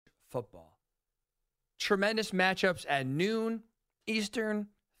football. Tremendous matchups at noon Eastern,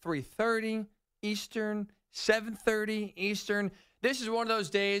 3:30 Eastern, 7:30 Eastern. This is one of those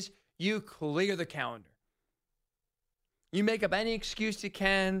days you clear the calendar. You make up any excuse you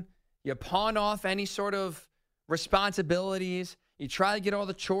can. You pawn off any sort of responsibilities. You try to get all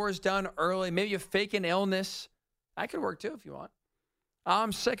the chores done early. Maybe you fake an illness. That could work too if you want.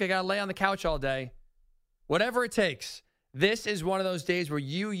 I'm sick. I got to lay on the couch all day. Whatever it takes. This is one of those days where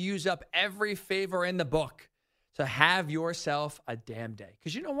you use up every favor in the book to have yourself a damn day.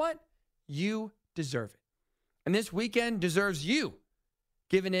 Because you know what? You deserve it. And this weekend deserves you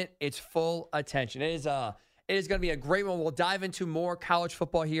giving it its full attention. It is going to be a great one. We'll dive into more college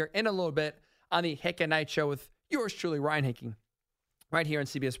football here in a little bit on the Hick and Night Show with yours truly, Ryan Hickey, right here on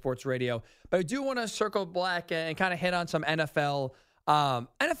CBS Sports Radio. But I do want to circle back and kind of hit on some NFL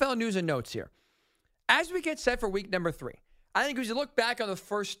news and notes here. As we get set for week number 3, I think as you look back on the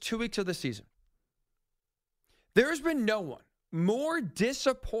first 2 weeks of the season, there's been no one more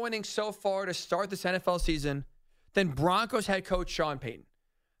disappointing so far to start this NFL season than Broncos head coach Sean Payton.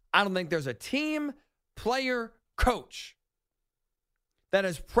 I don't think there's a team, player, coach that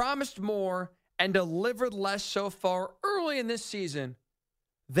has promised more and delivered less so far early in this season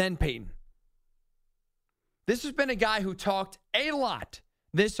than Payton. This has been a guy who talked a lot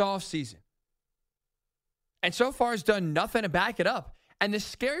this offseason. And so far has done nothing to back it up. And the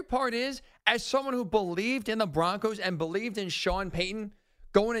scary part is, as someone who believed in the Broncos and believed in Sean Payton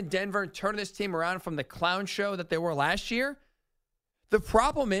going to Denver and turning this team around from the clown show that they were last year, the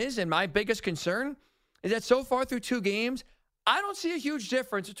problem is, and my biggest concern, is that so far through 2 games, I don't see a huge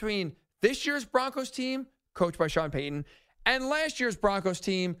difference between this year's Broncos team, coached by Sean Payton, and last year's Broncos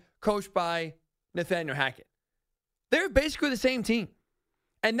team, coached by Nathaniel Hackett. They're basically the same team.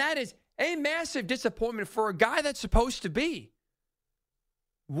 And that is a massive disappointment for a guy that's supposed to be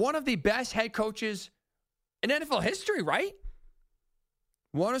one of the best head coaches in NFL history, right?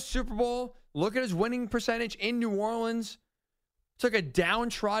 Won a Super Bowl. Look at his winning percentage in New Orleans. Took a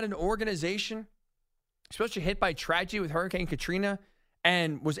downtrodden organization, especially hit by tragedy with Hurricane Katrina,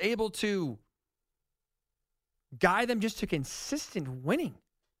 and was able to guide them just to consistent winning.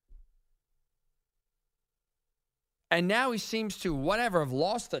 And now he seems to, have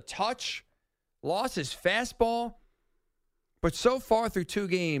lost the touch, lost his fastball. But so far through 2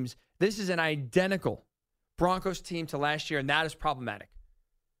 games, this is an identical Broncos team to last year, and that is problematic.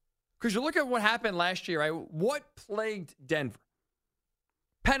 Because you look at what happened last year, right? What plagued Denver?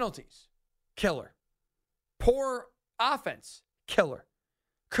 Penalties, killer. Poor offense, killer.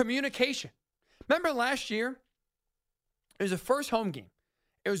 Communication. Remember last year? It was the first home game.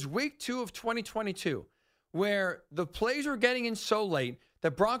 It was week 2 of 2022, where the plays were getting in so late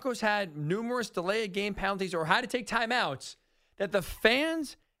that Broncos had numerous delay of game penalties or had to take timeouts, that the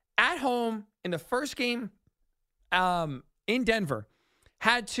fans at home in the first game in Denver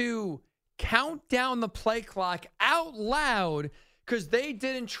had to count down the play clock out loud because they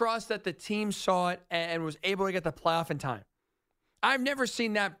didn't trust that the team saw it and was able to get the playoff in time. I've never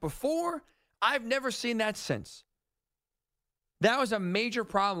seen that before. I've never seen that since. That was a major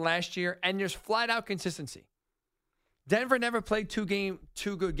problem last year, and there's flat-out consistency. Denver never played 2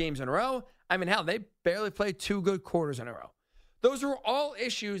 good games in a row. I mean, hell, they barely played 2 good quarters in a row. Those were all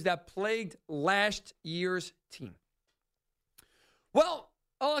issues that plagued last year's team. Well,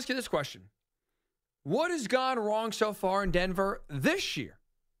 I'll ask you this question. What has gone wrong so far in Denver this year?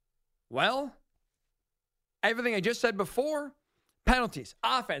 Well, everything I just said before, penalties,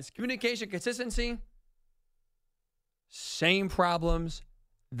 offense, communication, consistency, same problems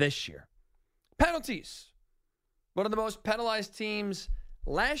this year. Penalties. One of the most penalized teams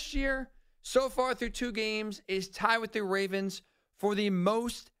last year, so far through 2 games, is tied with the Ravens for the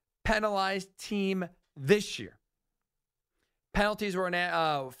most penalized team this year. Penalties were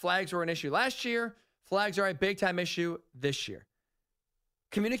flags were an issue last year. Flags are a big-time issue this year.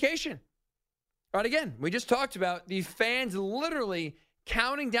 Communication. Right, again, we just talked about the fans literally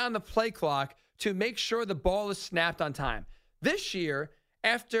counting down the play clock to make sure the ball is snapped on time. This year,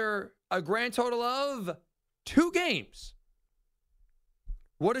 after a grand total of 2 games,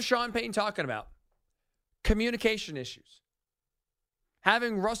 what is Sean Payton talking about? Communication issues.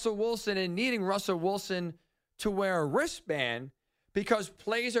 Having Russell Wilson and needing Russell Wilson to wear a wristband because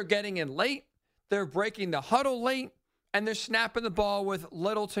plays are getting in late, they're breaking the huddle late, and they're snapping the ball with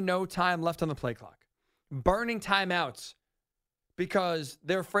little to no time left on the play clock. Burning timeouts because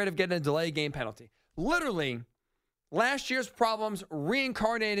they're afraid of getting a delay game penalty. Literally, last year's problems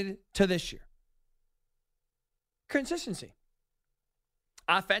reincarnated to this year. Consistency.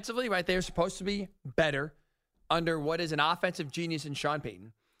 Offensively, right, they're supposed to be better under what is an offensive genius in Sean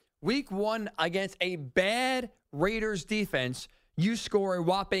Payton. Week 1 against a bad Raiders defense, you score a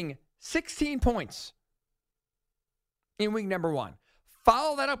whopping 16 points in week number 1.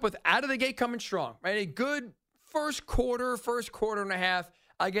 Follow that up with out of the gate coming strong, right? A good first quarter and a half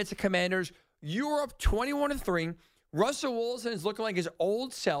against the Commanders. You're up 21-3. Russell Wilson is looking like his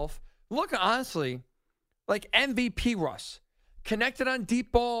old self. Looking, honestly, like MVP Russ. Connected on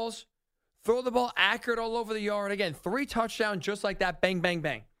deep balls. Throw the ball accurate all over the yard. Again, 3 touchdowns just like that. Bang, bang,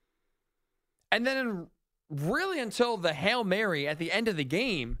 bang. And then really until the Hail Mary at the end of the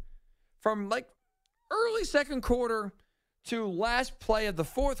game, from like early second quarter to last play of the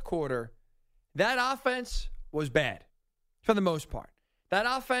fourth quarter, that offense was bad for the most part. That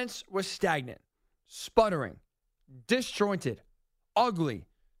offense was stagnant, sputtering, disjointed, ugly,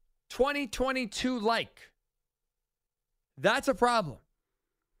 2022-like. That's a problem.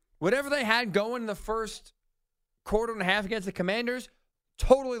 Whatever they had going in the first quarter and a half against the Commanders,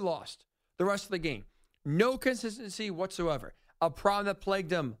 totally lost the rest of the game. No consistency whatsoever. A problem that plagued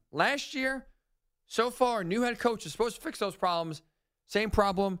them last year. So far, new head coach is supposed to fix those problems. Same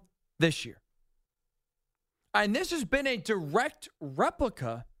problem this year. And this has been a direct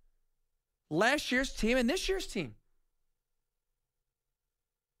replica last year's team and this year's team.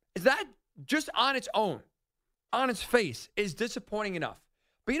 Is that just on its own, on its face, is disappointing enough?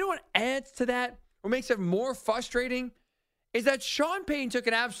 But you know what adds to that? What makes it more frustrating is that Sean Payton took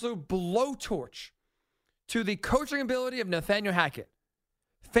an absolute blowtorch to the coaching ability of Nathaniel Hackett.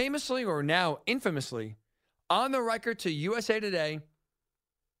 Famously, or now infamously, on the record to USA Today,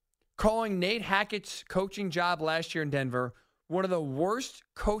 calling Nate Hackett's coaching job last year in Denver one of the worst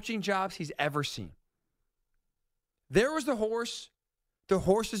coaching jobs he's ever seen. There was the horse. The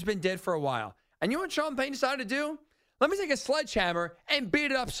horse has been dead for a while. And you know what Sean Payton decided to do? Let me take a sledgehammer and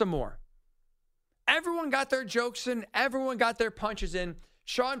beat it up some more. Everyone got their jokes in. Everyone got their punches in.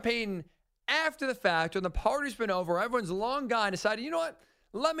 Sean Payton, after the fact, when the party's been over, everyone's long gone, decided, you know what?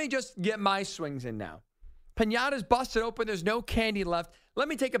 Let me just get my swings in now. Pinata's busted open. There's no candy left. Let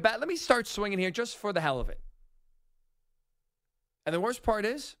me take a bat. Let me start swinging here just for the hell of it. And the worst part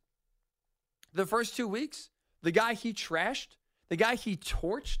is, the first 2 weeks, the guy he trashed, the guy he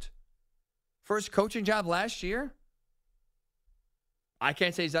torched for his coaching job last year, I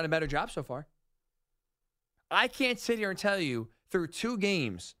can't say he's done a better job so far. I can't sit here and tell you through 2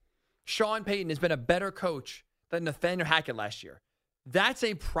 games, Sean Payton has been a better coach than Nathaniel Hackett last year. That's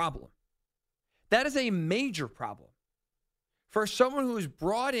a problem. That is a major problem for someone who is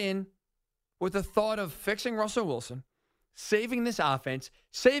brought in with the thought of fixing Russell Wilson, saving this offense,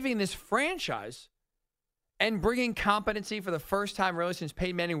 saving this franchise, and bringing competency for the first time really since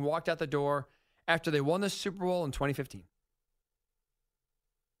Peyton Manning walked out the door after they won the Super Bowl in 2015.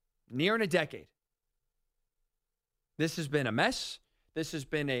 Near in a decade. This has been a mess. This has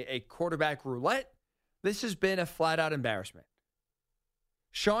been a quarterback roulette. This has been a flat-out embarrassment.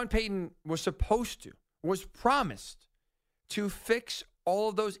 Sean Payton was promised to fix all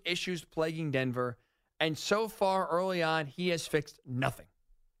of those issues plaguing Denver, and so far early on, he has fixed nothing.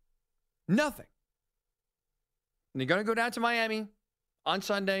 Nothing. And they're going to go down to Miami on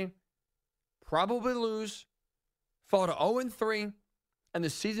Sunday, probably lose, fall to 0-3, and the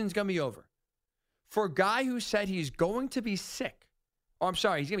season's going to be over. For a guy who said he's going to be sick, he's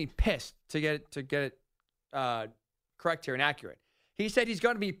going to be pissed to get it correct here and accurate. He said he's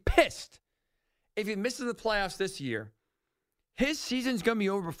going to be pissed if he misses the playoffs this year. His season's going to be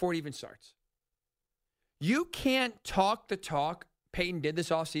over before it even starts. You can't talk the talk Peyton did this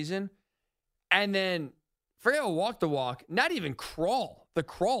offseason and then forget walk the walk, not even crawl the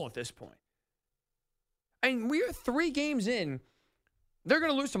crawl at this point. I mean, we are 3 games in. They're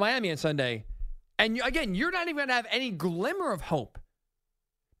going to lose to Miami on Sunday. And again, you're not even going to have any glimmer of hope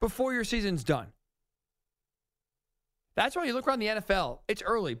before your season's done. That's why you look around the NFL. It's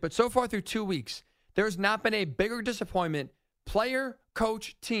early, but so far through 2 weeks, there's not been a bigger disappointment, player,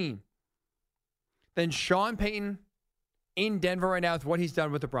 coach, team, than Sean Payton in Denver right now with what he's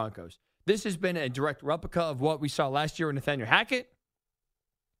done with the Broncos. This has been a direct replica of what we saw last year with Nathaniel Hackett,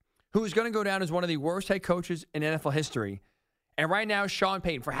 who is going to go down as one of the worst head coaches in NFL history. And right now, Sean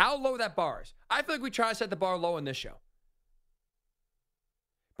Payton, for how low that bar is. I feel like we try to set the bar low in this show.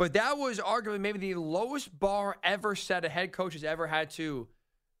 But that was arguably maybe the lowest bar ever set a head coach has ever had to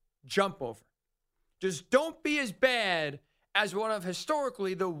jump over. Just don't be as bad as one of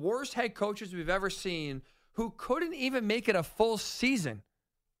historically the worst head coaches we've ever seen who couldn't even make it a full season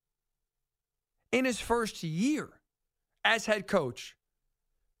in his first year as head coach.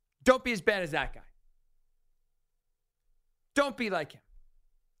 Don't be as bad as that guy. Don't be like him.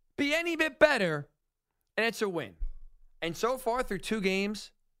 Be any bit better, and it's a win. And so far through 2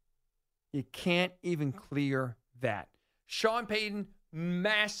 games, You can't even clear that. Sean Payton,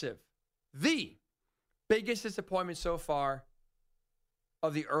 massive. The biggest disappointment so far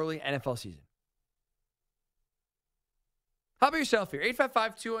of the early NFL season. How about yourself here?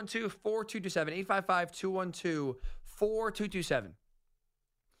 855-212-4227. 855-212-4227.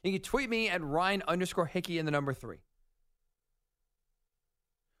 You can tweet me at Ryan_Hickey and the number 3.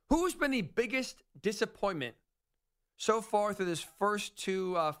 Who's been the biggest disappointment so far through these first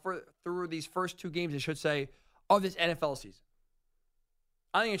two games, I should say, of this NFL season?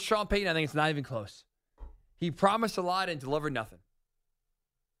 I think it's Sean Payton. I think it's not even close. He promised a lot and delivered nothing.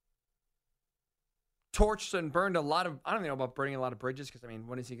 Torched and burned a lot of, I don't know about burning a lot of bridges because,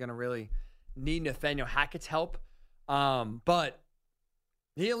 when is he going to really need Nathaniel Hackett's help? But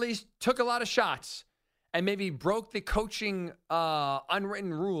he at least took a lot of shots and maybe broke the coaching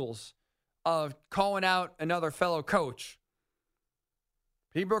unwritten rules of calling out another fellow coach.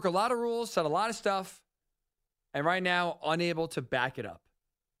 He broke a lot of rules, said a lot of stuff, and right now unable to back it up.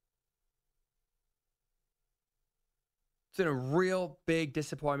 It's been a real big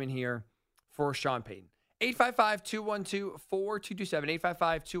disappointment here for Sean Payton. 855-212-4227.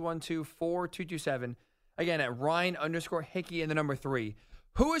 855-212-4227. Again, at Ryan_Hickey and the number 3.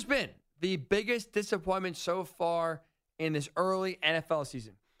 Who has been the biggest disappointment so far in this early NFL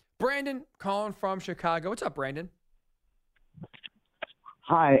season? Brandon calling from Chicago. What's up, Brandon?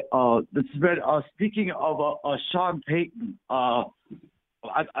 Hi, this is Brad. Speaking of Sean Payton, I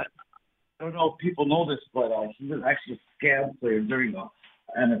don't know if people know this, but he was actually a scam player during the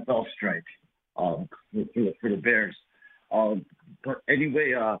NFL strike for the Bears. But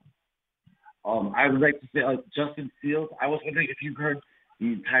anyway, I would like to say Justin Fields. I was wondering if you heard the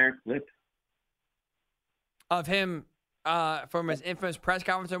entire clip of him from his infamous press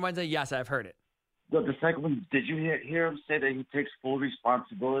conference on Wednesday. Yes, I've heard it. The second one, did you hear him say that he takes full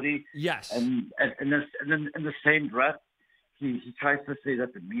responsibility? Yes. And then in the same breath, he tries to say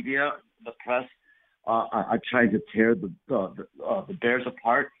that the media, the press, are trying to tear the Bears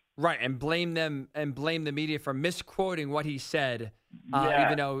apart. Right, and blame the media for misquoting what he said,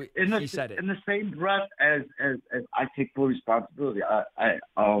 even though he said it. In the same breath as I take full responsibility. I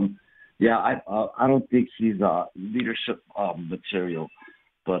don't think he's leadership material.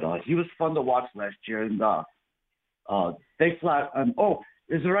 But he was fun to watch last year, and thanks a lot.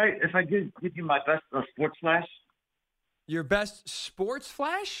 Is it right if I give you my best sports flash? Your best sports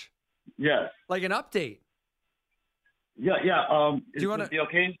flash? Yes. Like an update? Yeah. Do you want to be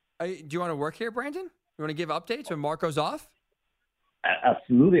okay? Do you want to work here, Brandon? You want to give updates when Marco's off?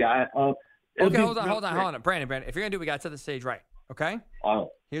 Absolutely. Okay, hold on, Brandon. If you're gonna do it, we got to set the stage right. Okay.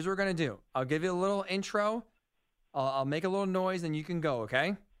 Here's what we're gonna do. I'll give you a little intro. I'll make a little noise, and you can go,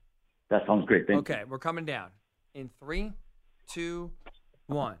 okay? That sounds great. Thank you. Okay, we're coming down. In 3, 2,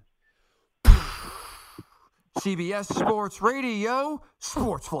 1. CBS Sports Radio,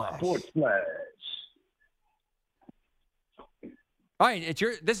 Sports Flash. Sports Flash. All right,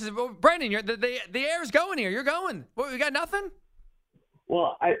 this is Brandon. The air's going here. You're going. What? We got nothing?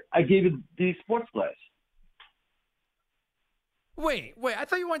 Well, I gave it the Sports Flash. Wait. I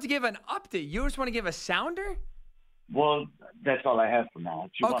thought you wanted to give an update. You just want to give a sounder? Well, that's all I have for now.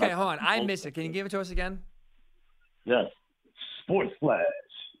 Okay, hold on. I missed it. Can you give it to us again? Yes. Sports Flash.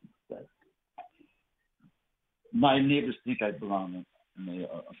 My neighbors think I belong in the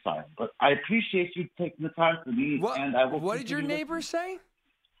asylum, but I appreciate you taking the time for me. And I will. What did your neighbors say?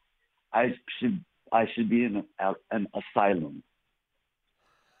 I should be in an asylum.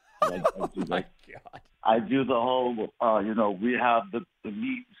 Oh my God! I do the whole, we have the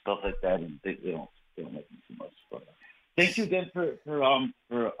meat and stuff like that, and they don't like me too much. But thank you again for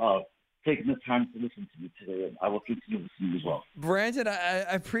taking the time to listen to me today, and I will continue listening as well. Brandon, I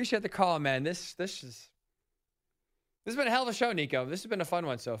appreciate the call, man. This has been a hell of a show, Nico. This has been a fun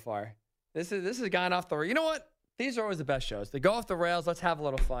one so far. This has gone off the rails. You know what? These are always the best shows. They go off the rails. Let's have a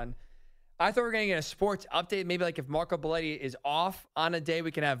little fun. I thought we were going to get a sports update. Maybe like if Marco Belletti is off on a day,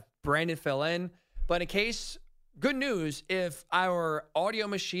 we can have Brandon fill in. But in case, good news, if our audio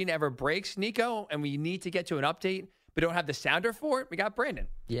machine ever breaks, Nico, and we need to get to an update, but don't have the sounder for it, we got Brandon.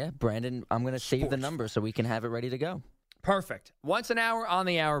 Yeah, Brandon, I'm going to save the number so we can have it ready to go. Perfect. Once an hour, on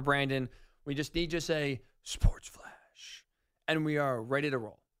the hour, Brandon. We just need to say Sports Flash. And we are ready to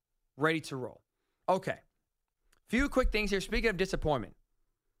roll. Ready to roll. Okay. Few quick things here. Speaking of disappointment,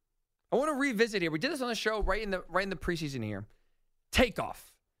 I want to revisit here. We did this on the show right in the preseason here.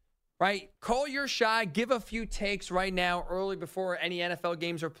 Takeoff, right? Call your shot. Give a few takes right now, early before any NFL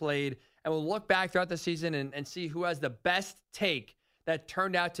games are played, and we'll look back throughout the season and see who has the best take that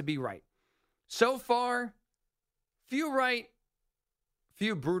turned out to be right. So far, few right,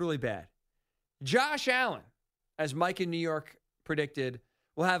 few brutally bad. Josh Allen, as Mike in New York predicted,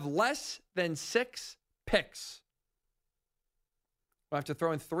 will have less than 6 picks. We'll have to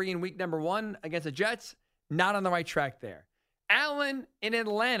throw in 3 in week number 1 against the Jets. Not on the right track there. Allen in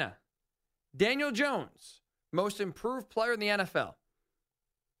Atlanta. Daniel Jones, most improved player in the NFL.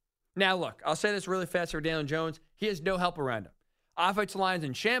 Now, look, I'll say this really fast for Daniel Jones. He has no help around him. Offensive line's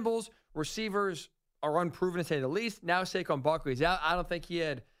in shambles. Receivers are unproven, to say the least. Now Saquon Barkley's out. I don't think he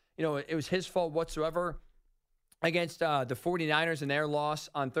had, it was his fault whatsoever against the 49ers in their loss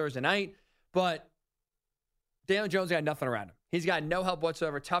on Thursday night. But Daniel Jones got nothing around him. He's got no help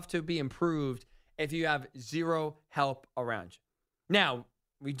whatsoever. Tough to be improved if you have zero help around you. Now,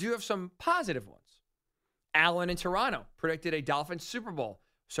 we do have some positive ones. Allen in Toronto predicted a Dolphins Super Bowl.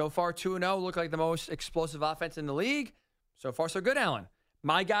 So far, 2-0, look like the most explosive offense in the league. So far, so good, Allen.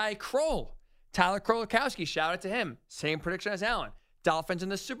 My guy, Kroll, Tyler Krolikowski, shout out to him. Same prediction as Allen. Dolphins in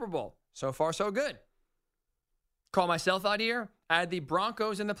the Super Bowl. So far, so good. Call myself out here. I had the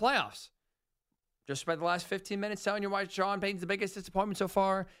Broncos in the playoffs. Just spent the last 15 minutes telling you why Sean Payton's the biggest disappointment so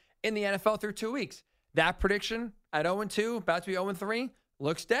far in the NFL through 2 weeks. That prediction at 0-2, about to be 0-3,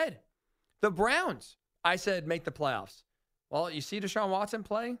 looks dead. The Browns, I said, make the playoffs. Well, you see Deshaun Watson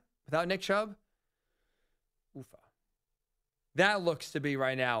play without Nick Chubb? Oofa. That looks to be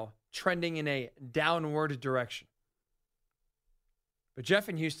right now trending in a downward direction. But Jeff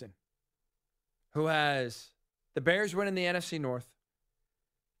in Houston, who has the Bears winning the NFC North,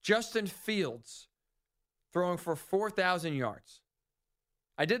 Justin Fields throwing for 4,000 yards.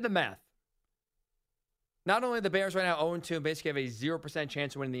 I did the math. Not only the Bears right now 0-2 and basically have a 0%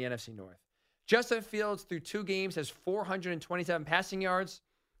 chance of winning the NFC North. Justin Fields through 2 games has 427 passing yards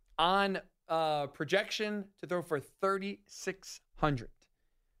on projection to throw for 3,600.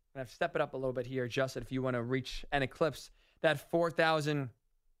 I'm going to step it up a little bit here, Justin, if you want to reach and eclipse that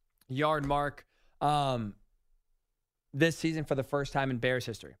 4,000-yard mark this season for the first time in Bears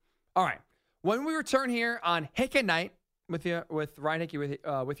history. All right. When we return here on Hick at Night with Ryan Hickey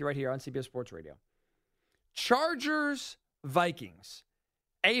with you right here on CBS Sports Radio. Chargers, Vikings.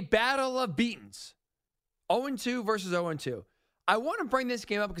 A battle of beatings. 0-2 versus 0-2. I want to bring this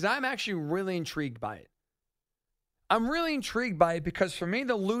game up because I'm actually really intrigued by it. I'm really intrigued by it because for me,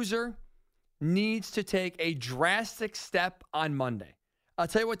 the loser needs to take a drastic step on Monday. I'll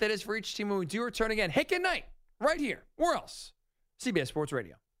tell you what that is for each team when we do return again. Hick at Night, right here. Where else? CBS Sports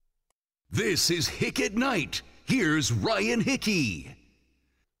Radio. This is Hick at Night. Here's Ryan Hickey.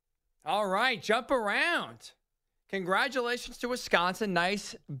 All right, jump around. Congratulations to Wisconsin.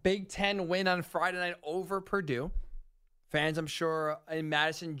 Nice Big Ten win on Friday night over Purdue. Fans, I'm sure, in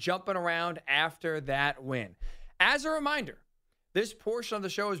Madison jumping around after that win. As a reminder, this portion of the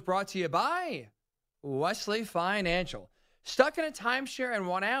show is brought to you by Wesley Financial. Stuck in a timeshare and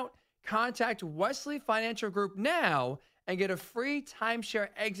want out? Contact Wesley Financial Group now and get a free timeshare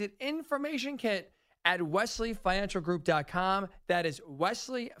exit information kit at wesleyfinancialgroup.com. That is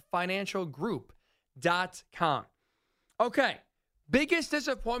wesleyfinancialgroup.com. Okay, biggest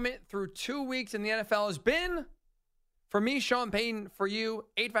disappointment through 2 weeks in the NFL has been, for me, Sean Payton, for you,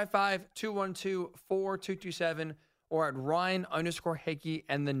 855-212-4227 or at Ryan_Hickey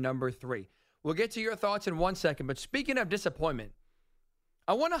and the number 3. We'll get to your thoughts in 1 second, but speaking of disappointment,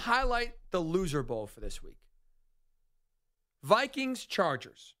 I want to highlight the loser bowl for this week. Vikings,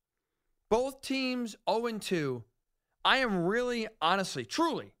 Chargers. Both teams 0-2. I am really, honestly,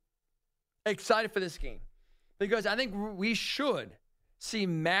 truly excited for this game because I think we should see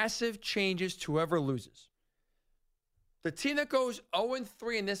massive changes to whoever loses. The team that goes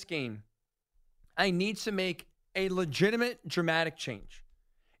 0-3 in this game, I need to make a legitimate, dramatic change.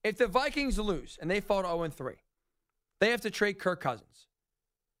 If the Vikings lose and they fall to 0-3, they have to trade Kirk Cousins.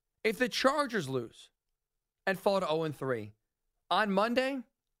 If the Chargers lose and fall to 0-3, on Monday,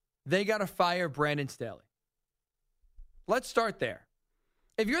 they got to fire Brandon Staley. Let's start there.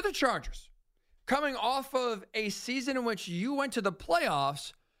 If you're the Chargers, coming off of a season in which you went to the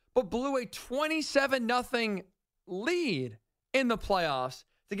playoffs but blew a 27-0 lead in the playoffs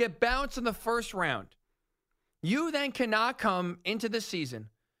to get bounced in the first round, you then cannot come into the season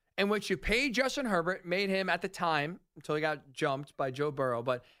in which you paid Justin Herbert, made him at the time, until he got jumped by Joe Burrow,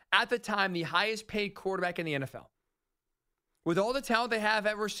 but at the time, the highest paid quarterback in the NFL. With all the talent they have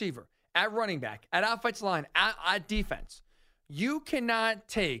at receiver, at running back, at offensive line, at defense, you cannot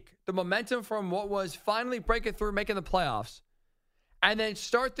take the momentum from what was finally breaking through, making the playoffs, and then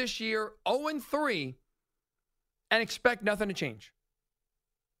start this year 0-3 and expect nothing to change.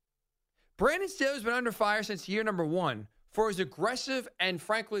 Brandon Staley has been under fire since year number 1 for his aggressive and,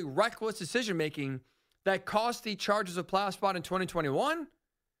 frankly, reckless decision-making that cost the Chargers a playoff spot in 2021,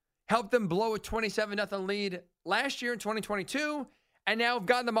 helped them blow a 27-0 lead last year in 2022, and now have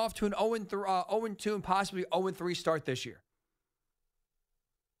gotten them off to an 0-2 and possibly 0-3 start this year.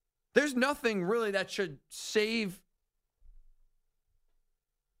 There's nothing really that should save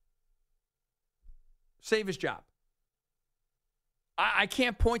his job. I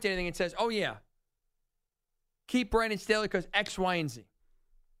can't point to anything that says, oh, yeah, keep Brandon Staley because X, Y, and Z.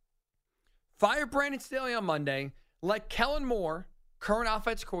 Fire Brandon Staley on Monday. Let Kellen Moore, current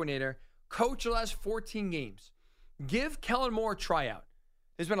offense coordinator, coach the last 14 games. Give Kellen Moore a tryout.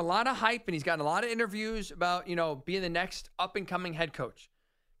 There's been a lot of hype, and he's gotten a lot of interviews about, being the next up-and-coming head coach.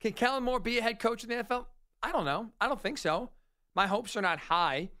 Can Kellen Moore be a head coach in the NFL? I don't know. I don't think so. My hopes are not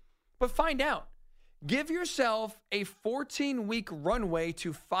high, but find out. Give yourself a 14-week runway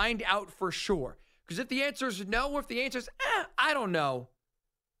to find out for sure. Because if the answer is no, or if the answer is, I don't know,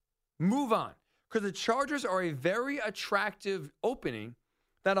 move on. Because the Chargers are a very attractive opening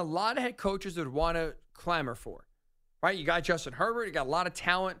that a lot of head coaches would want to clamor for. Right? You got Justin Herbert. You got a lot of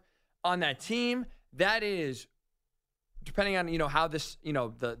talent on that team. That is, depending on, how this,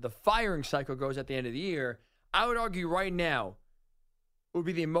 the firing cycle goes at the end of the year, I would argue right now it would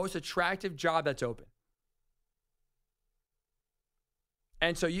be the most attractive job that's open.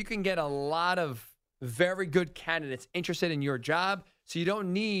 And so you can get a lot of very good candidates interested in your job. So you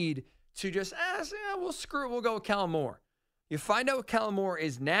don't need to just, we'll go with Kellen Moore. You find out what Kellen Moore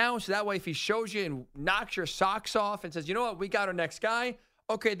is now. So that way, if he shows you and knocks your socks off and says, you know what, we got our next guy.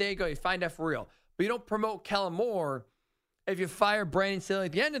 Okay, there you go. You find out for real. But you don't promote Kellen Moore if you fire Brandon Staley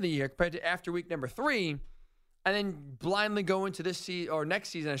at the end of the year compared to after week number 3, and then blindly go into this season, or next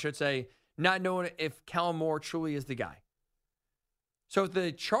season, I should say, not knowing if Kellen Moore truly is the guy. So if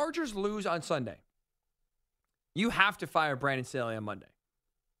the Chargers lose on Sunday, you have to fire Brandon Staley on Monday.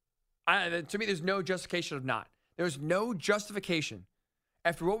 To me, there's no justification of not. There's no justification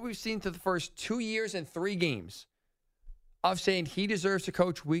after what we've seen through the first 2 years and 3 games of saying he deserves to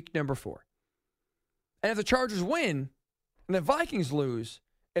coach week number 4. And if the Chargers win and the Vikings lose,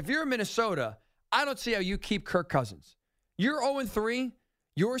 if you're in Minnesota, I don't see how you keep Kirk Cousins. You're 0-3.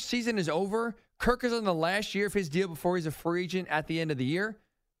 Your season is over. Kirk is on the last year of his deal before he's a free agent at the end of the year.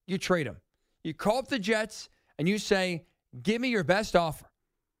 You trade him. You call up the Jets and you say, give me your best offer.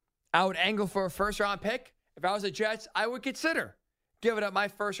 I would angle for a first-round pick. If I was the Jets, I would consider giving up my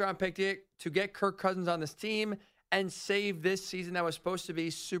first-round pick to get Kirk Cousins on this team and save this season that was supposed to be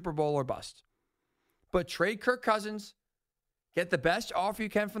Super Bowl or bust. But trade Kirk Cousins, get the best offer you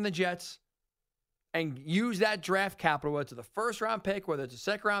can from the Jets, and use that draft capital, whether it's the first-round pick, whether it's a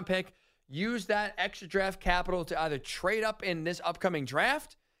second-round pick, use that extra draft capital to either trade up in this upcoming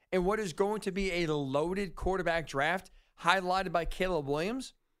draft in what is going to be a loaded quarterback draft highlighted by Caleb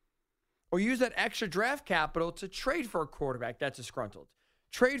Williams, or use that extra draft capital to trade for a quarterback that's disgruntled.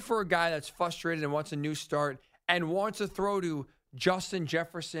 Trade for a guy that's frustrated and wants a new start and wants to throw to Justin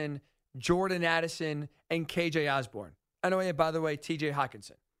Jefferson, Jordan Addison, and KJ Osborne. And by the way, TJ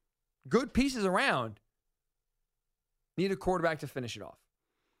Hawkinson. Good pieces around. Need a quarterback to finish it off.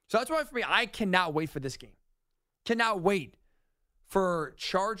 So that's why for me, I cannot wait for this game. Cannot wait for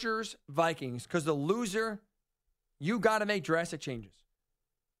Chargers, Vikings, because the loser, you got to make drastic changes.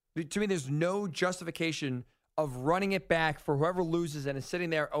 To me, there's no justification of running it back for whoever loses and is sitting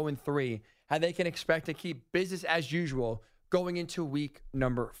there 0-3, how they can expect to keep business as usual going into week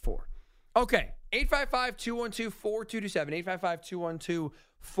number 4. Okay, 855-212-4227,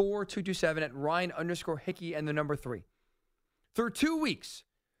 855-212-4227 at Ryan_Hickey and the number 3. Through 2 weeks,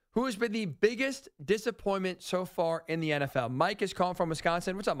 who has been the biggest disappointment so far in the NFL? Mike is calling from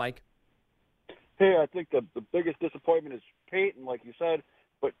Wisconsin. What's up, Mike? Hey, I think the biggest disappointment is Payton, like you said,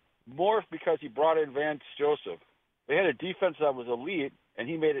 but more because he brought in Vance Joseph. They had a defense that was elite, and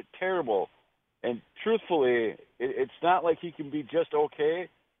he made it terrible. And truthfully, it's not like he can be just okay,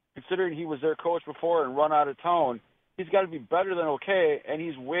 considering he was their coach before and run out of town. He's got to be better than okay, and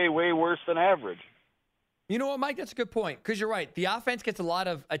he's way, way worse than average. You know what, Mike? That's a good point, because you're right. The offense gets a lot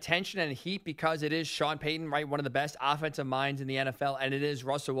of attention and heat because it is Sean Payton, right? One of the best offensive minds in the NFL, and it is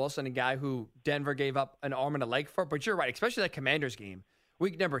Russell Wilson, a guy who Denver gave up an arm and a leg for. But you're right, especially that Commanders game,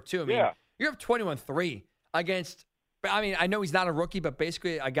 week number 2. I mean, you're up 21-3 against, I know he's not a rookie, but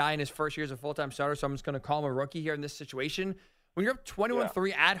basically a guy in his first year as a full-time starter, so I'm just going to call him a rookie here in this situation. When you're up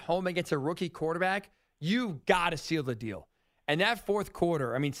 21-3 at home against a rookie quarterback, you got to seal the deal. And that fourth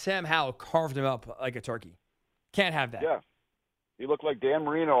quarter, Sam Howell carved him up like a turkey. Can't have that. Yeah. He looked like Dan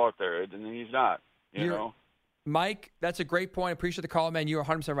Marino out there, and he's not, you know. Mike, that's a great point. I appreciate the call, man. You're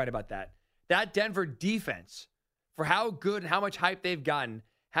 100% right about that. That Denver defense, for how good and how much hype they've gotten,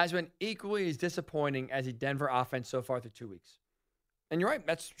 has been equally as disappointing as the Denver offense so far through 2 weeks. And you're right.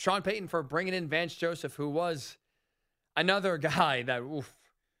 That's Sean Payton for bringing in Vance Joseph, who was another guy that, talk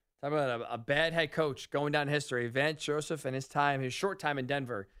about a bad head coach going down history. Vance Joseph and his short time in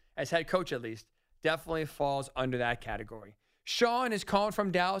Denver, as head coach at least, definitely falls under that category. Sean is calling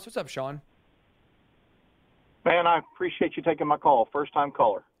from Dallas. What's up, Sean? Man, I appreciate you taking my call. First-time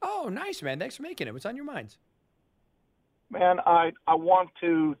caller. Oh, nice, man. Thanks for making it. What's on your mind? Man, I want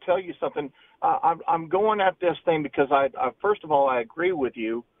to tell you something. I'm going at this thing because first of all, I agree with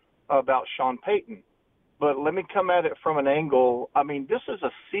you about Sean Payton. But let me come at it from an angle. I mean, this is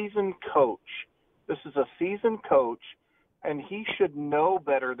a seasoned coach. And he should know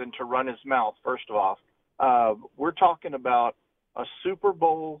better than to run his mouth, first off. We're talking about a Super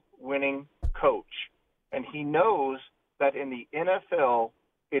Bowl winning coach. And he knows that in the NFL,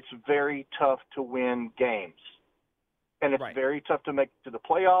 it's very tough to win games. And it's very tough to make it to the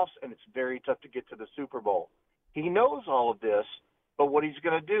playoffs, and it's very tough to get to the Super Bowl. He knows all of this, but what he's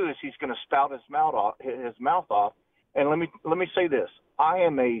going to do is he's going to spout his mouth off. And let me say this. I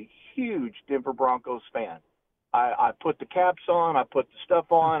am a huge Denver Broncos fan. I put the caps on. I put the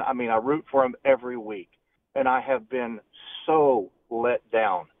stuff on. I mean, I root for them every week. And I have been so let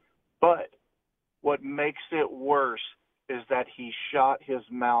down. But what makes it worse is that he shot his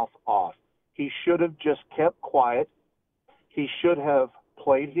mouth off. He should have just kept quiet. He should have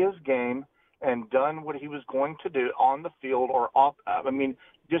played his game and done what he was going to do on the field or off. I mean,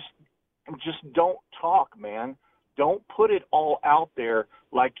 just don't talk, man. Don't put it all out there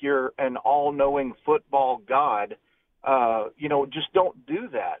like you're an all-knowing football god. Just don't do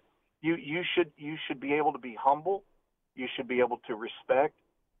that. You should be able to be humble. You should be able to respect,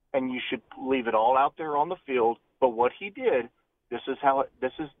 and you should leave it all out there on the field. But what he did, this is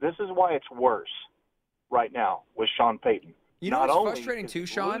why it's worse right now with Sean Payton. You know what's frustrating too,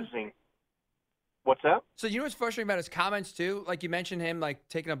 Sean? What's that? So you know what's frustrating about his comments too? Like you mentioned him like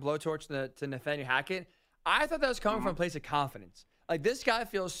taking a blowtorch to Nathaniel Hackett. I thought that was coming from a place of confidence. Like this guy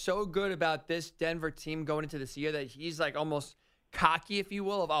feels so good about this Denver team going into this year that he's like almost cocky, if you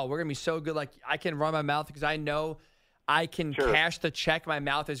will, of, we're going to be so good. Like I can run my mouth because I know I can cash the check my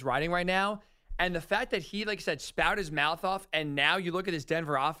mouth is writing right now. And the fact that he, like I said, spouted his mouth off, and now you look at this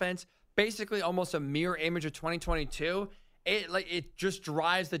Denver offense, basically almost a mirror image of 2022. It just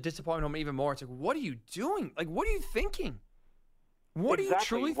drives the disappointment home even more. It's like, what are you doing? Like, what are you thinking? What are you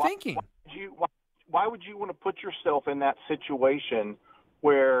truly thinking? Why would you want to put yourself in that situation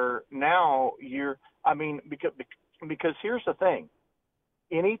where now because here's the thing.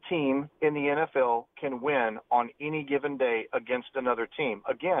 Any team in the NFL can win on any given day against another team.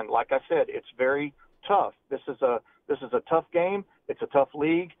 Again, like I said, it's very tough. This is a tough game. It's a tough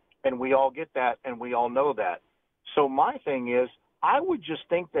league, and we all get that, and we all know that. So my thing is, I would just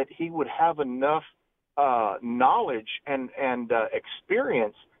think that he would have enough knowledge and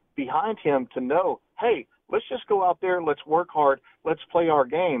experience behind him to know, hey, let's just go out there, let's work hard, let's play our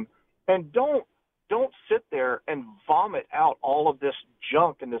game, and don't sit there and vomit out all of this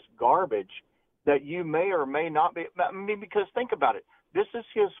junk and this garbage that you may or may not be. I mean, because think about it. This is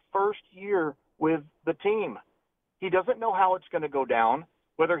his first year with the team. He doesn't know how it's going to go down,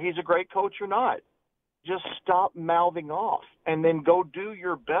 whether he's a great coach or not. Just stop mouthing off and then go do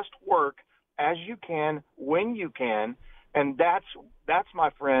your best work as you can, when you can. And that's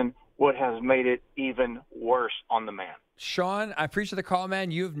my friend, what has made it even worse on the man. Sean, I appreciate the call,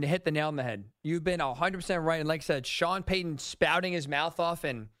 man. You've hit the nail on the head. You've been 100% right. And like I said, Sean Payton spouting his mouth off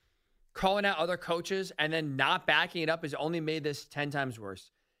and calling out other coaches and then not backing it up has only made this 10 times worse.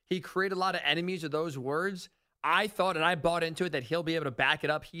 He created a lot of enemies with those words. I thought, and I bought into it, that he'll be able to back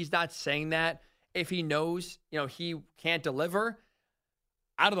it up. He's not saying that if he knows, he can't deliver.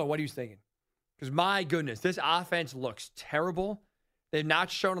 I don't know what he was thinking. Because my goodness, this offense looks terrible. They've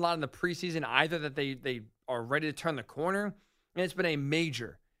not shown a lot in the preseason either that they are ready to turn the corner. And it's been a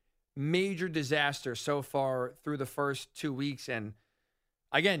major, major disaster so far through the first 2 weeks. And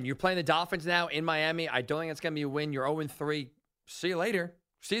again, you're playing the Dolphins now in Miami. I don't think it's going to be a win. You're 0-3. See you later.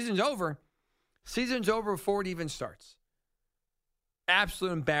 Season's over. Season's over before it even starts.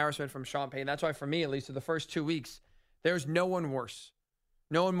 Absolute embarrassment from Sean Payton. That's why, for me, at least, in the first 2 weeks, there's no one worse.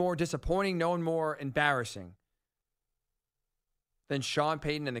 No one more disappointing, no one more embarrassing than Sean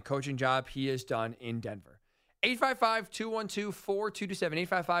Payton and the coaching job he has done in Denver. 855-212-4227.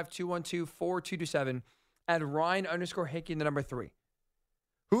 855-212-4227 at Ryan_Hickey, the number 3.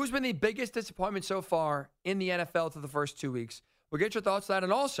 Who's been the biggest disappointment so far in the NFL through the first 2 weeks? We'll get your thoughts on that.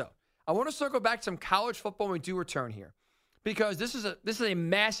 And also, I want to circle back to some college football when we do return here, because this is a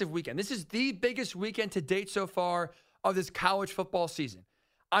massive weekend. This is the biggest weekend to date so far of this college football season.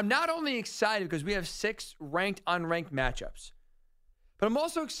 I'm not only excited because we have 6 ranked, unranked matchups, But I'm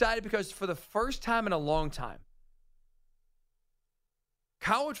also excited because for the first time in a long time,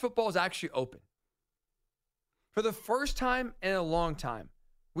 college football is actually open. For the first time in a long time,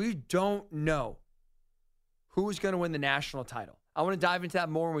 we don't know who's going to win the national title. I want to dive into that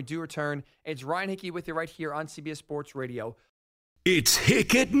more when we do return. It's Ryan Hickey with you right here on CBS Sports Radio. It's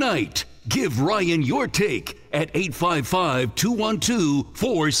Hick at Night. Give Ryan your take at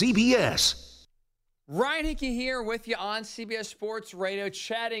 855-212-4CBS. Ryan Hickey here with you on CBS Sports Radio,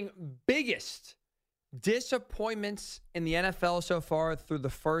 chatting biggest disappointments in the NFL so far through the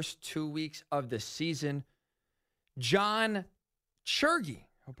first 2 weeks of the season. John Churgy,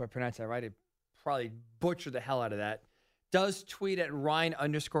 hope I pronounced that right. I probably butchered the hell out of that. Does tweet at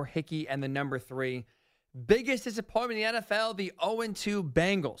Ryan_Hickey and the number 3. Biggest disappointment in the NFL, the 0-2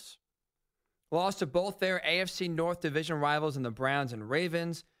 Bengals. Lost to both their AFC North division rivals in the Browns and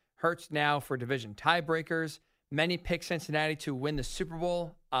Ravens. Hurts now for division tiebreakers. Many pick Cincinnati to win the Super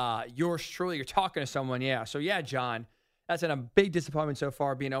Bowl. Yours truly, you're talking to someone, yeah. So, yeah, John, that's a big disappointment so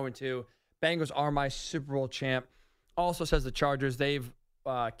far, being 0-2. Bengals are my Super Bowl champ. Also says the Chargers, they've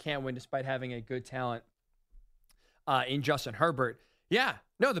can't win despite having a good talent in Justin Herbert. Yeah,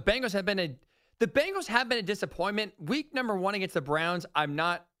 no, the Bengals have been a disappointment. Week number 1 against the Browns, I'm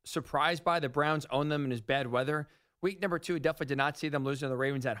not surprised by. The Browns own them in his bad weather. Week number 2, definitely did not see them losing to the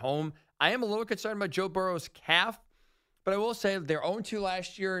Ravens at home. I am a little concerned about Joe Burrow's calf, but I will say they're 0-2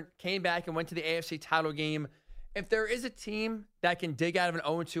 last year, came back and went to the AFC title game. If there is a team that can dig out of an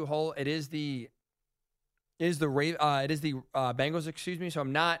 0-2 hole, it is the Bengals, excuse me. So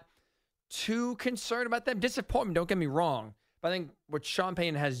I'm not too concerned about them. Disappointment, don't get me wrong. But I think what Sean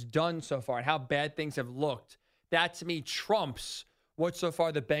Payton has done so far and how bad things have looked, that to me trumps what so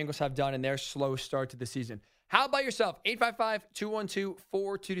far the Bengals have done in their slow start to the season. How about yourself?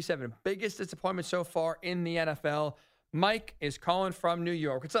 855-212-4227. Biggest disappointment so far in the NFL. Mike is calling from New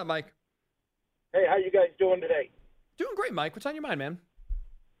York. What's up, Mike? Hey, how you guys doing today? Doing great, Mike. What's on your mind, man?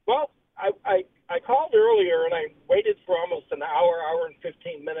 Well, I called earlier and I waited for almost an hour and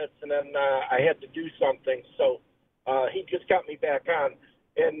 15 minutes, and then I had to do something. So he just got me back on.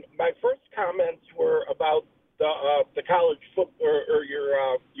 And my first comments were about the college football or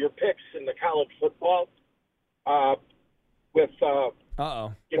your picks in the college football. You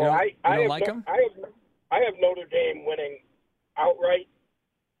don't like them? I have Notre Dame winning outright.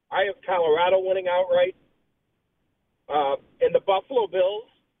 I have Colorado winning outright. And the Buffalo Bills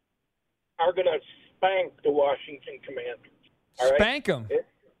are going to spank the Washington Commanders. All right? Spank them.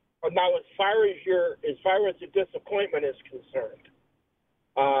 Now, as far as the disappointment is concerned,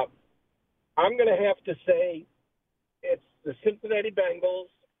 I'm going to have to say it's the Cincinnati Bengals.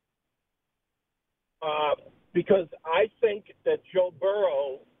 Because I think that Joe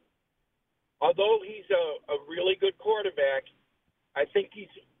Burrow, although he's a really good quarterback, I think he's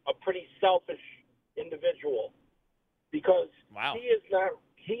a pretty selfish individual because he is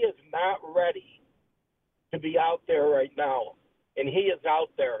not ready to be out there right now, and he is out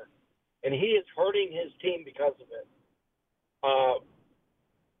there, and he is hurting his team because of it.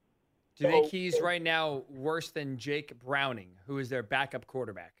 Do you think he's right now worse than Jake Browning, who is their backup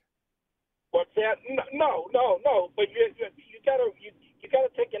quarterback? What's that? No. But you gotta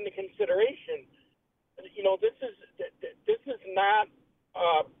take into consideration. This is not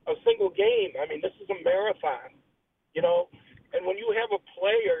a single game. I mean, this is a marathon. And when you have a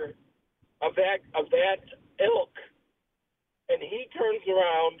player of that ilk, and he turns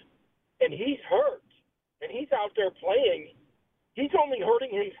around and he's hurt, and he's out there playing, he's only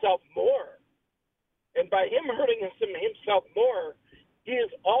hurting himself more. And by him hurting himself more, he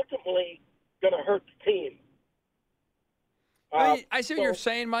is ultimately going to hurt the team. I see what you're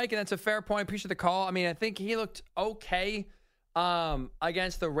saying, Mike, and that's a fair point. Appreciate the call. I mean, I think he looked okay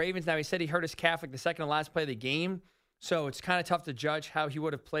against the Ravens. Now, he said he hurt his calf like the second to last play of the game, so it's kind of tough to judge how he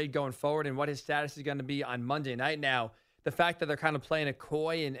would have played going forward and what his status is going to be on Monday night. Now, the fact that they're kind of playing a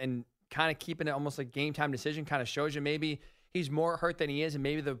coy and kind of keeping it almost like game time decision kind of shows you maybe he's more hurt than he is, and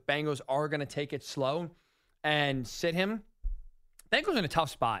maybe the Bengals are going to take it slow and sit him. Bengals in a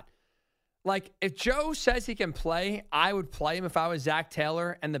tough spot. Like, if Joe says he can play, I would play him if I was Zach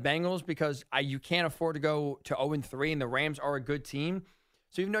Taylor and the Bengals because you can't afford to go to 0-3, and the Rams are a good team.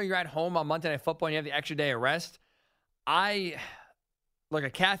 So even though you're at home on Monday Night Football and you have the extra day of rest, a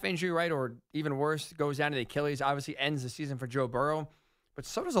calf injury, right, or even worse, goes down to the Achilles, obviously ends the season for Joe Burrow. But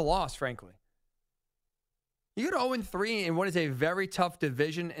so does a loss, frankly. You go to 0-3 in what is a very tough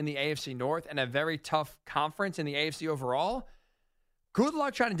division in the AFC North and a very tough conference in the AFC overall. Good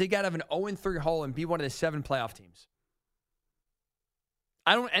luck trying to dig out of an 0-3 hole and be one of the 7 playoff teams.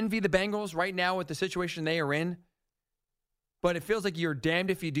 I don't envy the Bengals right now with the situation they are in. but it feels like you're damned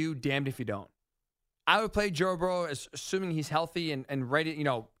if you do, damned if you don't. I would play Joe Burrow, assuming he's healthy and ready,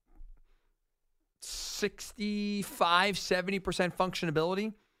 65, 70%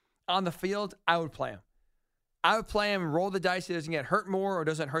 functionability on the field. I would play him. I would play him, roll the dice. He doesn't get hurt more or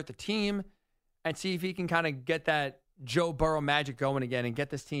doesn't hurt the team, and see if he can kind of get that Joe Burrow magic going again and get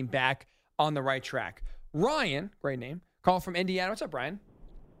this team back on the right track. Ryan, great name, call from Indiana. What's up, Brian?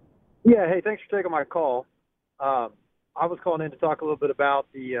 Yeah, hey, thanks for taking my call. I was calling in to talk a little bit about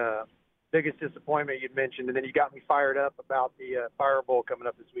the biggest disappointment you'd mentioned, and then you got me fired up about the Fire Bowl coming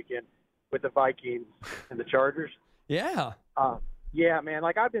up this weekend with the Vikings and the Chargers. Yeah. Yeah, man,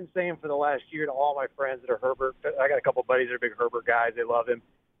 like I've been saying for the last year to all my friends that are Herbert, I got a couple of buddies that are big Herbert guys. They love him.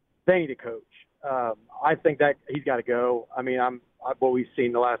 They need a coach. I think that he's got to go. I mean, what we've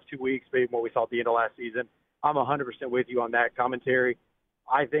seen the last 2 weeks, maybe what we saw at the end of last season, I'm 100% with you on that commentary.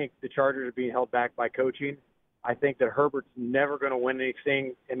 I think the Chargers are being held back by coaching. I think that Herbert's never going to win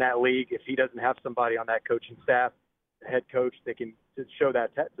anything in that league if he doesn't have somebody on that coaching staff, the head coach, that can show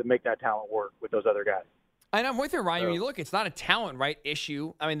that to make that talent work with those other guys. And I'm with you, Ryan. So, When you look, it's not a talent, right,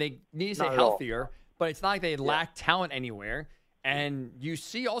 issue. I mean, they need to stay Not at healthier, but it's not like they lack talent anywhere. And you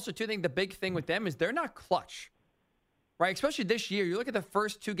see also, too, I think the big thing with them is they're not clutch, right? Especially this year. You look at the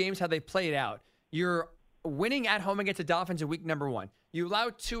first two games, how they played out. You're winning at home against the Dolphins in week number 1. You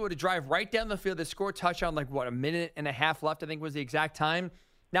allowed Tua to drive right down the field. They scored a touchdown a minute and a half left, I think was the exact time.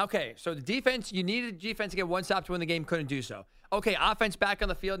 Now, okay, so the defense, you needed defense to get one stop to win the game, couldn't do so. Okay, offense back on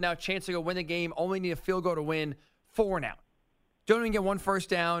the field, now chance to go win the game, only need a field goal to win, 4 and out. Don't even get one first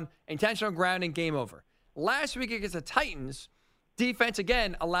down, intentional grounding, game over. Last week against the Titans, defense,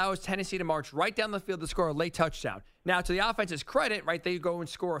 again, allows Tennessee to march right down the field to score a late touchdown. Now, to the offense's credit, right, they go and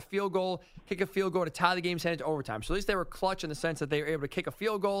score a field goal, kick a field goal to tie the game, send it to overtime. So at least they were clutch in the sense that they were able to kick a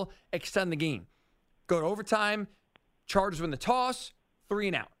field goal, extend the game. Go to overtime, Chargers win the toss, 3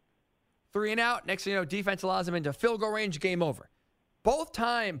 and out. 3 and out, next thing you know, defense allows them into field goal range, game over. Both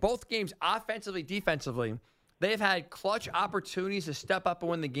games, offensively, defensively, they've had clutch opportunities to step up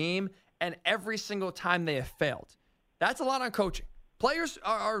and win the game, and every single time they have failed. That's a lot on coaching. Players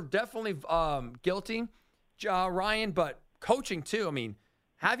are definitely guilty, Ryan, but coaching too. I mean,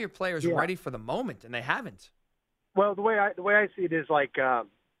 have your players ready for the moment, and they haven't. Well, the way I see it is like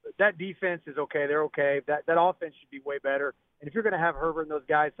that defense is okay. They're okay. That offense should be way better. And if you're going to have Herbert and those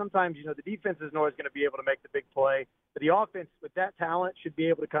guys, sometimes, the defense isn't always going to be able to make the big play. But the offense, with that talent, should be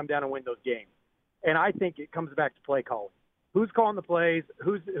able to come down and win those games. And I think it comes back to play calling. Who's calling the plays?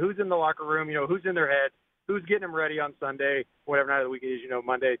 Who's in the locker room? Who's in their head? Who's getting them ready on Sunday, whatever night of the week it is,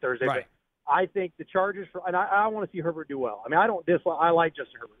 Monday, Thursday. Right. But I think the Chargers, and I want to see Herbert do well. I mean, I like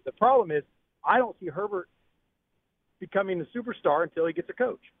Justin Herbert. The problem is I don't see Herbert becoming a superstar until he gets a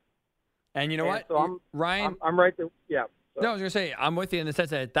coach. And you know what, so Ryan? I'm right there. Yeah. So. No, I was going to say, I'm with you in the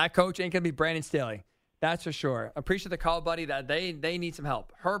sense that coach ain't going to be Brandon Staley. That's for sure. Appreciate the call, buddy, that they need some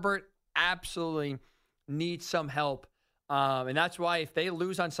help. Herbert absolutely needs some help. And that's why if they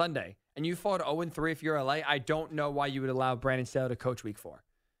lose on Sunday and you fall to 0-3 if you're LA, I don't know why you would allow Brandon Staley to coach week 4.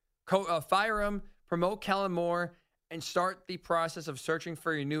 Fire him, promote Kellen Moore, and start the process of searching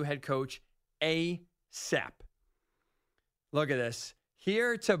for your new head coach ASAP. Look at this.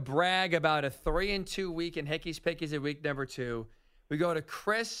 Here to brag about a 3-2 week in Hickey's Pickies in week number 2, we go to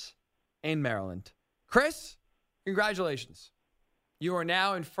Chris in Maryland. Chris, congratulations. You are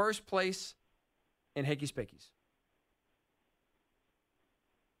now in first place in Hickey's Pickies.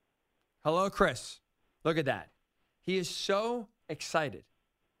 Hello, Chris. Look at that. He is so excited.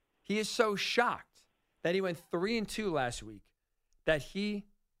 He is so shocked that he went 3-2 last week that he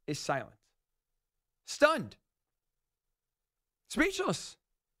is silent. Stunned. Speechless.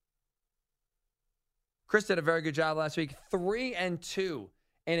 Chris did a very good job last week. 3-2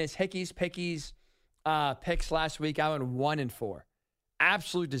 in his Hickey's Pickies picks last week. I went 1-4.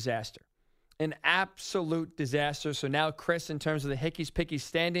 Absolute disaster. An absolute disaster. So now Chris, in terms of the Hickey's Pickies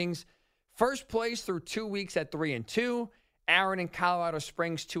standings, first place through 2 weeks at 3-2. Aaron in Colorado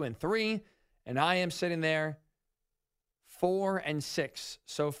Springs 2-3. And I am sitting there 4-6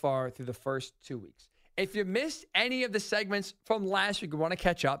 so far through the first 2 weeks. If you missed any of the segments from last week, you want to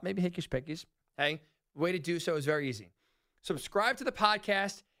catch up, maybe Hickey's Pickies, hey, the way to do so is very easy. Subscribe to the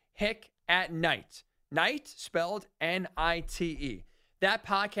podcast, Hick at Night. Night spelled N-I-T-E. That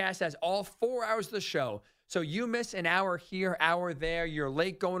podcast has all 4 hours of the show. So you miss an hour here, hour there, you're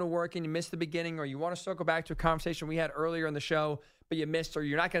late going to work and you missed the beginning, or you want to circle back to a conversation we had earlier in the show, but you missed, or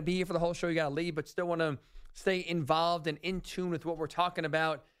you're not going to be here for the whole show, you got to leave, but still want to stay involved and in tune with what we're talking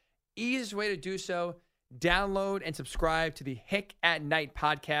about. Easiest way to do so, download and subscribe to the Hick at Night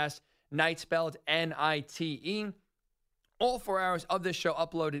podcast, Night spelled N-I-T-E. All 4 hours of this show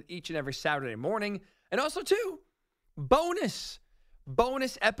uploaded each and every Saturday morning. And also, too, bonus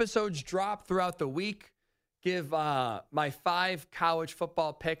episodes drop throughout the week. Give my 5 college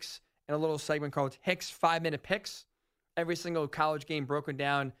football picks in a little segment called Hicks 5-Minute Picks. Every single college game broken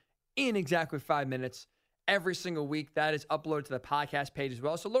down in exactly 5 minutes every single week. That is uploaded to the podcast page as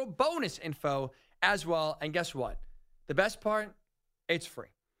well. So a little bonus info as well. And guess what? The best part, it's free.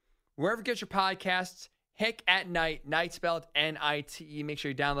 Wherever you get your podcasts, Hick at Night, Night spelled N-I-T-E. Make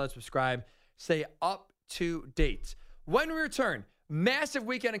sure you download, subscribe, stay up to date. When we return, massive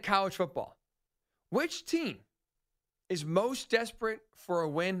weekend in college football. Which team is most desperate for a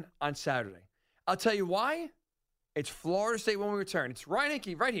win on Saturday? I'll tell you why. It's Florida State when we return. It's Ryan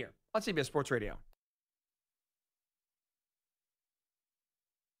Hickey right here on CBS Sports Radio.